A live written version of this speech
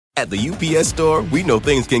At the UPS Store, we know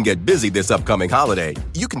things can get busy this upcoming holiday.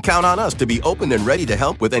 You can count on us to be open and ready to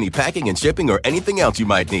help with any packing and shipping or anything else you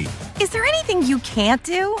might need. Is there anything you can't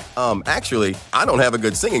do? Actually, I don't have a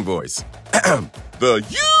good singing voice. The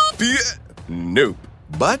UPS... Nope.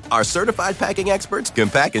 But our certified packing experts can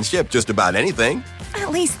pack and ship just about anything.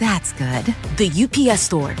 At least that's good. The UPS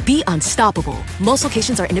Store. Be unstoppable. Most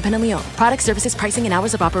locations are independently owned. Product, services, pricing, and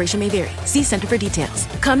hours of operation may vary. See Center for details.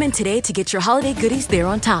 Come in today to get your holiday goodies there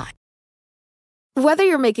on time. Whether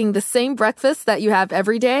you're making the same breakfast that you have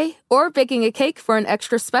every day or baking a cake for an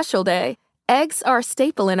extra special day, eggs are a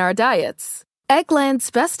staple in our diets.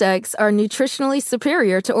 Eggland's best eggs are nutritionally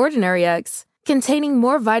superior to ordinary eggs, containing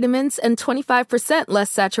more vitamins and 25%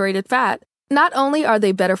 less saturated fat. Not only are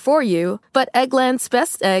they better for you, but Eggland's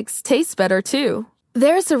best eggs taste better too.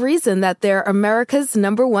 There's a reason that they're America's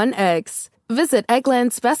 #1 eggs. Visit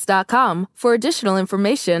egglandsbest.com for additional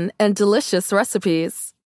information and delicious recipes.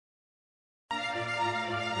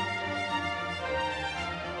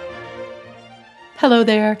 Hello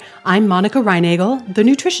there, I'm Monica Reinagel, the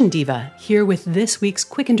Nutrition Diva, here with this week's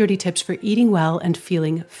quick and dirty tips for eating well and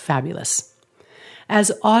feeling fabulous.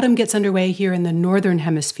 As autumn gets underway here in the Northern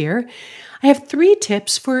Hemisphere, I have 3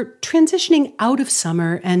 tips for transitioning out of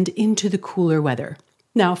summer and into the cooler weather.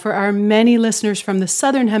 Now, for our many listeners from the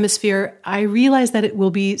Southern Hemisphere, I realize that it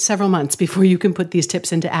will be several months before you can put these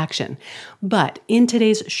tips into action. But in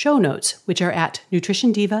today's show notes, which are at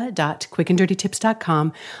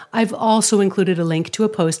nutritiondiva.quickanddirtytips.com, I've also included a link to a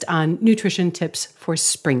post on nutrition tips for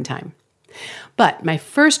springtime. But my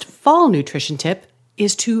first fall nutrition tip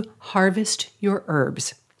is to harvest your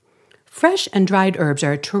herbs. Fresh and dried herbs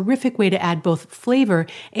are a terrific way to add both flavor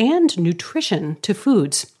and nutrition to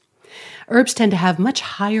foods. Herbs tend to have much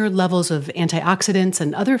higher levels of antioxidants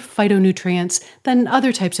and other phytonutrients than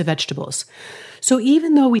other types of vegetables. So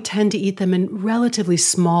even though we tend to eat them in relatively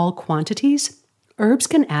small quantities, herbs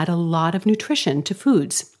can add a lot of nutrition to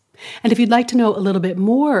foods. And if you'd like to know a little bit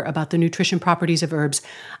more about the nutrition properties of herbs,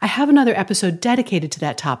 I have another episode dedicated to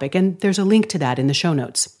that topic, and there's a link to that in the show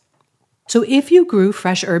notes. So if you grew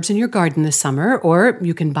fresh herbs in your garden this summer, or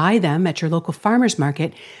you can buy them at your local farmer's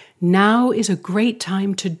market, now is a great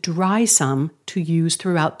time to dry some to use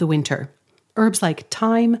throughout the winter. Herbs like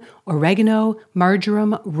thyme, oregano,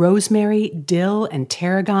 marjoram, rosemary, dill, and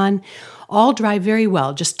tarragon all dry very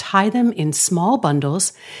well. Just tie them in small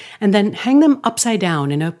bundles and then hang them upside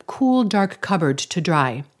down in a cool, dark cupboard to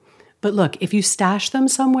dry. But look, if you stash them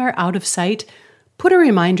somewhere out of sight, put a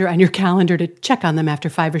reminder on your calendar to check on them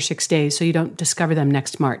after 5 or 6 days so you don't discover them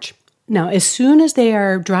next March. Now, as soon as they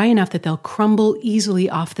are dry enough that they'll crumble easily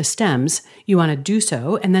off the stems, you want to do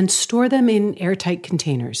so and then store them in airtight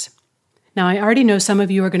containers. Now, I already know some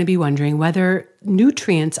of you are going to be wondering whether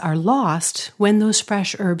nutrients are lost when those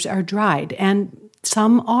fresh herbs are dried, and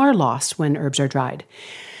some are lost when herbs are dried.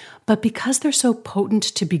 But because they're so potent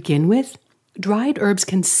to begin with, dried herbs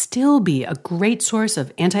can still be a great source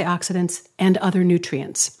of antioxidants and other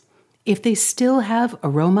nutrients. If they still have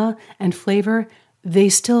aroma and flavor, they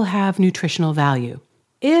still have nutritional value.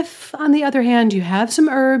 If, on the other hand, you have some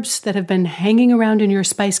herbs that have been hanging around in your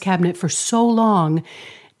spice cabinet for so long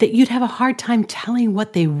that you'd have a hard time telling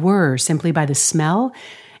what they were simply by the smell,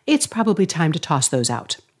 it's probably time to toss those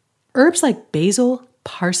out. Herbs like basil,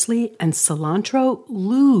 parsley, and cilantro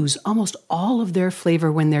lose almost all of their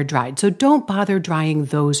flavor when they're dried, so don't bother drying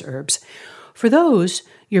those herbs. For those,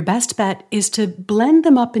 your best bet is to blend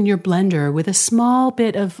them up in your blender with a small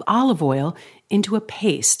bit of olive oil into a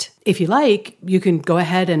paste. If you like, you can go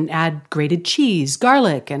ahead and add grated cheese,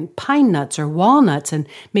 garlic, and pine nuts or walnuts and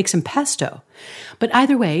make some pesto. But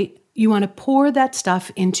either way, you want to pour that stuff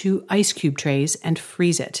into ice cube trays and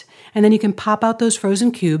freeze it. And then you can pop out those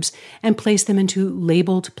frozen cubes and place them into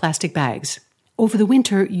labeled plastic bags. Over the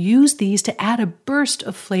winter, use these to add a burst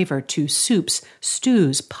of flavor to soups,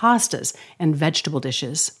 stews, pastas, and vegetable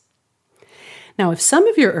dishes. Now, if some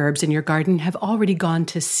of your herbs in your garden have already gone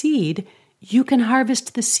to seed, you can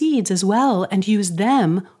harvest the seeds as well and use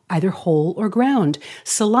them either whole or ground.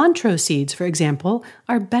 Cilantro seeds, for example,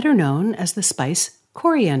 are better known as the spice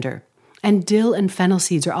coriander. And dill and fennel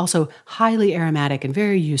seeds are also highly aromatic and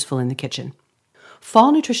very useful in the kitchen.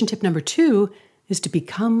 Fall nutrition tip number 2 is to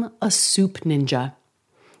become a soup ninja.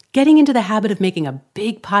 Getting into the habit of making a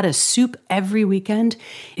big pot of soup every weekend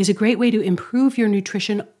is a great way to improve your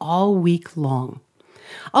nutrition all week long.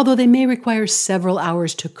 Although they may require several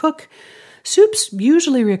hours to cook, soups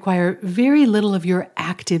usually require very little of your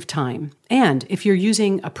active time. And if you're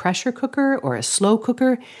using a pressure cooker or a slow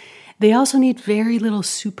cooker, they also need very little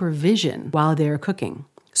supervision while they're cooking.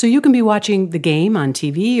 So you can be watching the game on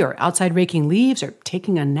TV or outside raking leaves or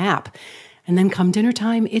taking a nap, and then come dinner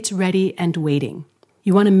time, it's ready and waiting.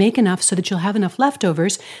 You want to make enough so that you'll have enough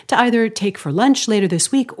leftovers to either take for lunch later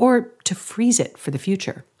this week or to freeze it for the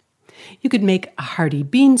future. You could make a hearty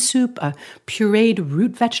bean soup, a pureed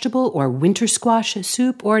root vegetable or winter squash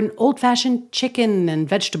soup, or an old-fashioned chicken and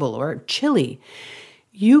vegetable or chili.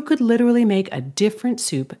 You could literally make a different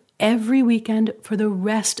soup every weekend for the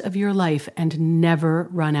rest of your life and never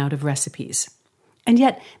run out of recipes. And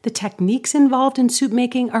yet, the techniques involved in soup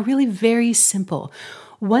making are really very simple.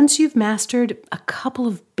 Once you've mastered a couple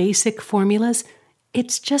of basic formulas,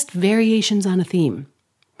 it's just variations on a theme.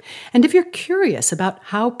 And if you're curious about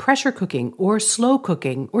how pressure cooking or slow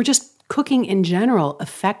cooking or just cooking in general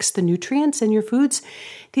affects the nutrients in your foods,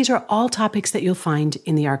 these are all topics that you'll find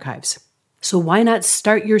in the archives. So why not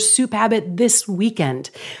start your soup habit this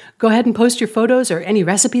weekend? Go ahead and post your photos or any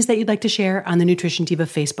recipes that you'd like to share on the Nutrition Diva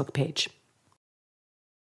Facebook page.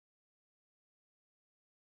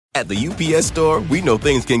 At the UPS Store, we know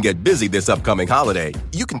things can get busy this upcoming holiday.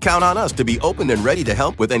 You can count on us to be open and ready to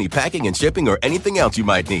help with any packing and shipping or anything else you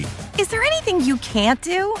might need. Is there anything you can't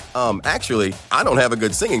do? Actually, I don't have a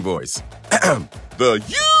good singing voice. The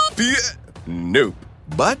UPS... Nope.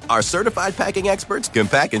 But our certified packing experts can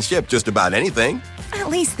pack and ship just about anything. At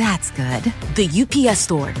least that's good. The UPS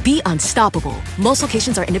Store. Be unstoppable. Most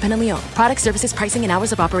locations are independently owned. Product, services, pricing, and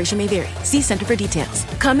hours of operation may vary. See Center for details.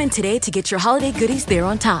 Come in today to get your holiday goodies there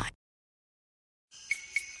on time.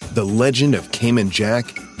 The legend of Cayman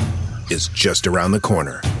Jack is just around the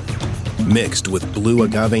corner. Mixed with blue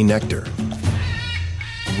agave nectar,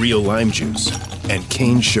 real lime juice, and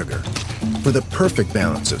cane sugar for the perfect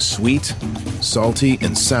balance of sweet, salty,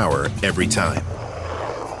 and sour every time.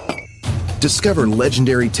 Discover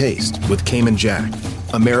legendary taste with Cayman Jack,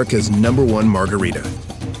 America's #1 margarita.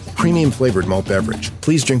 Premium flavored malt beverage.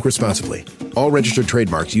 Please drink responsibly. All registered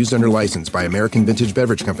trademarks used under license by American Vintage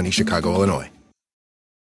Beverage Company, Chicago, Illinois.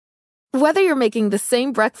 Whether you're making the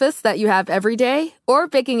same breakfast that you have every day or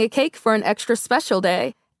baking a cake for an extra special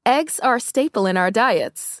day, eggs are a staple in our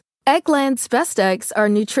diets. Eggland's Best Eggs are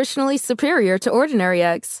nutritionally superior to ordinary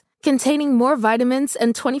eggs, containing more vitamins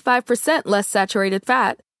and 25% less saturated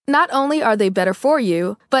fat. Not only are they better for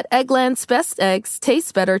you, but Eggland's Best Eggs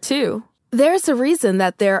taste better too. There's a reason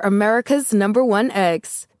that they're America's #1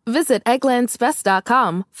 eggs. Visit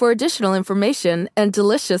egglandsbest.com for additional information and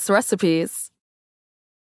delicious recipes.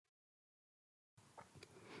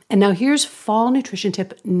 And now here's fall nutrition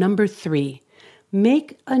tip number 3.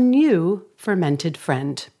 Make a new fermented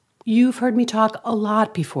friend. You've heard me talk a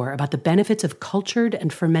lot before about the benefits of cultured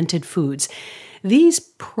and fermented foods. These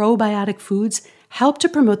probiotic foods help to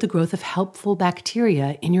promote the growth of helpful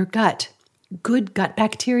bacteria in your gut. Good gut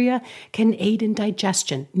bacteria can aid in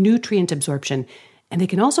digestion, nutrient absorption, and they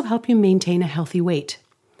can also help you maintain a healthy weight.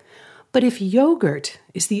 But if yogurt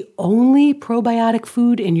is the only probiotic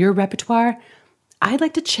food in your repertoire, I'd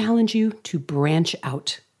like to challenge you to branch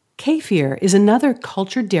out. Kefir is another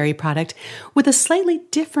cultured dairy product with a slightly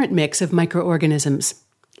different mix of microorganisms.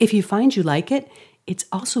 If you find you like it, it's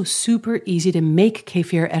also super easy to make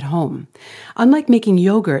kefir at home. Unlike making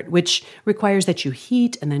yogurt, which requires that you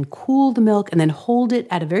heat and then cool the milk and then hold it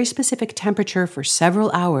at a very specific temperature for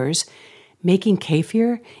several hours, making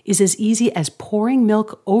kefir is as easy as pouring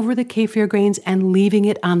milk over the kefir grains and leaving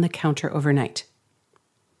it on the counter overnight.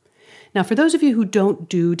 Now, for those of you who don't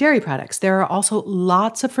do dairy products, there are also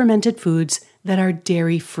lots of fermented foods that are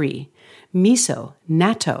dairy-free. Miso,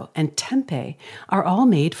 natto, and tempeh are all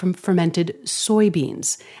made from fermented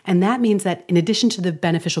soybeans. And that means that in addition to the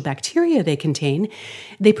beneficial bacteria they contain,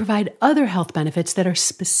 they provide other health benefits that are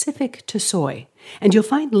specific to soy. And you'll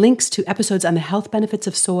find links to episodes on the health benefits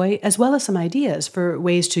of soy, as well as some ideas for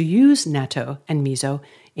ways to use natto and miso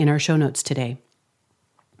in our show notes today.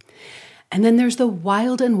 And then there's the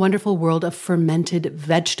wild and wonderful world of fermented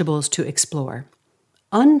vegetables to explore.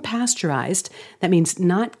 Unpasteurized, that means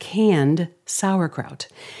not canned, sauerkraut,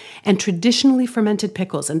 and traditionally fermented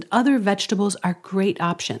pickles and other vegetables are great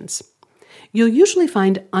options. You'll usually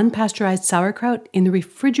find unpasteurized sauerkraut in the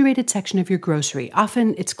refrigerated section of your grocery.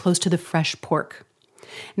 Often it's close to the fresh pork.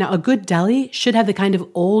 Now, a good deli should have the kind of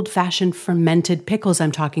old-fashioned fermented pickles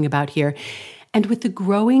I'm talking about here. And with the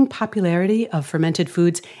growing popularity of fermented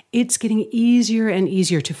foods, it's getting easier and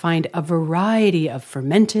easier to find a variety of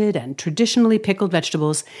fermented and traditionally pickled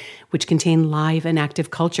vegetables which contain live and active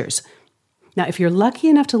cultures. Now, if you're lucky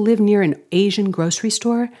enough to live near an Asian grocery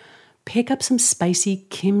store, pick up some spicy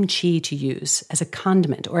kimchi to use as a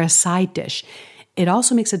condiment or a side dish. It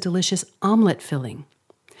also makes a delicious omelet filling.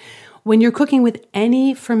 When you're cooking with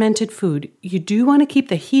any fermented food, you do want to keep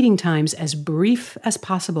the heating times as brief as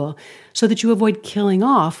possible so that you avoid killing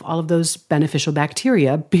off all of those beneficial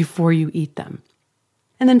bacteria before you eat them.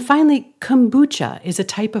 And then finally, kombucha is a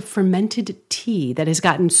type of fermented tea that has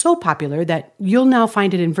gotten so popular that you'll now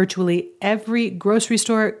find it in virtually every grocery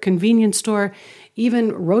store, convenience store,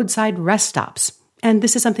 even roadside rest stops. And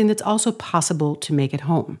this is something that's also possible to make at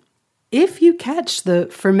home. If you catch the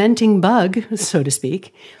fermenting bug, so to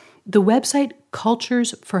speak, the website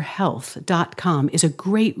culturesforhealth.com is a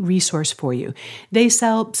great resource for you. They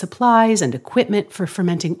sell supplies and equipment for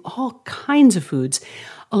fermenting all kinds of foods,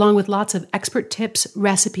 along with lots of expert tips,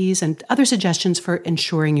 recipes, and other suggestions for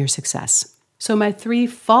ensuring your success. So my 3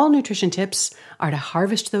 fall nutrition tips are to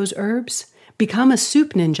harvest those herbs, become a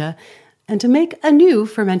soup ninja, and to make a new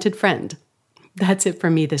fermented friend. That's it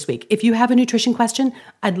from me this week. If you have a nutrition question,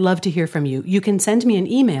 I'd love to hear from you. You can send me an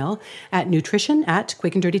email at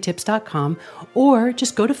nutrition@quickanddirtytips.com or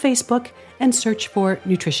just go to Facebook and search for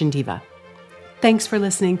Nutrition Diva. Thanks for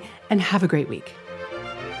listening and have a great week.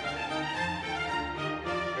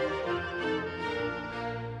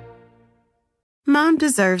 Mom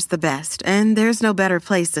deserves the best, and there's no better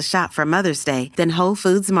place to shop for Mother's Day than Whole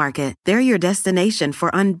Foods Market. They're your destination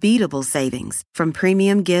for unbeatable savings, from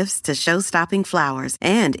premium gifts to show-stopping flowers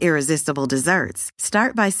and irresistible desserts.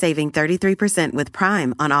 Start by saving 33% with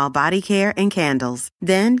Prime on all body care and candles.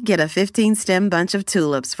 Then get a 15-stem bunch of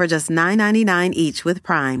tulips for just $9.99 each with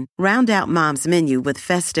Prime. Round out Mom's menu with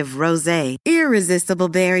festive rosé, irresistible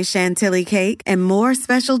berry chantilly cake, and more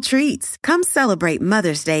special treats. Come celebrate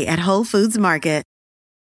Mother's Day at Whole Foods Market.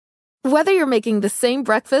 Whether you're making the same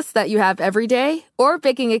breakfast that you have every day or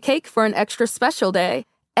baking a cake for an extra special day,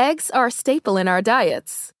 eggs are a staple in our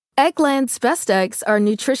diets. Eggland's Best Eggs are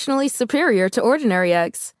nutritionally superior to ordinary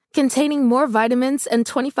eggs, containing more vitamins and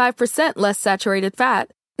 25% less saturated fat.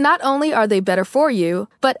 Not only are they better for you,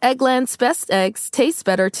 but Eggland's Best Eggs taste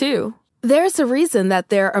better too. There's a reason that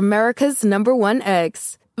they're America's #1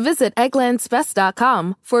 eggs. Visit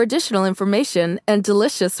egglandsbest.com for additional information and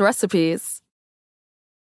delicious recipes.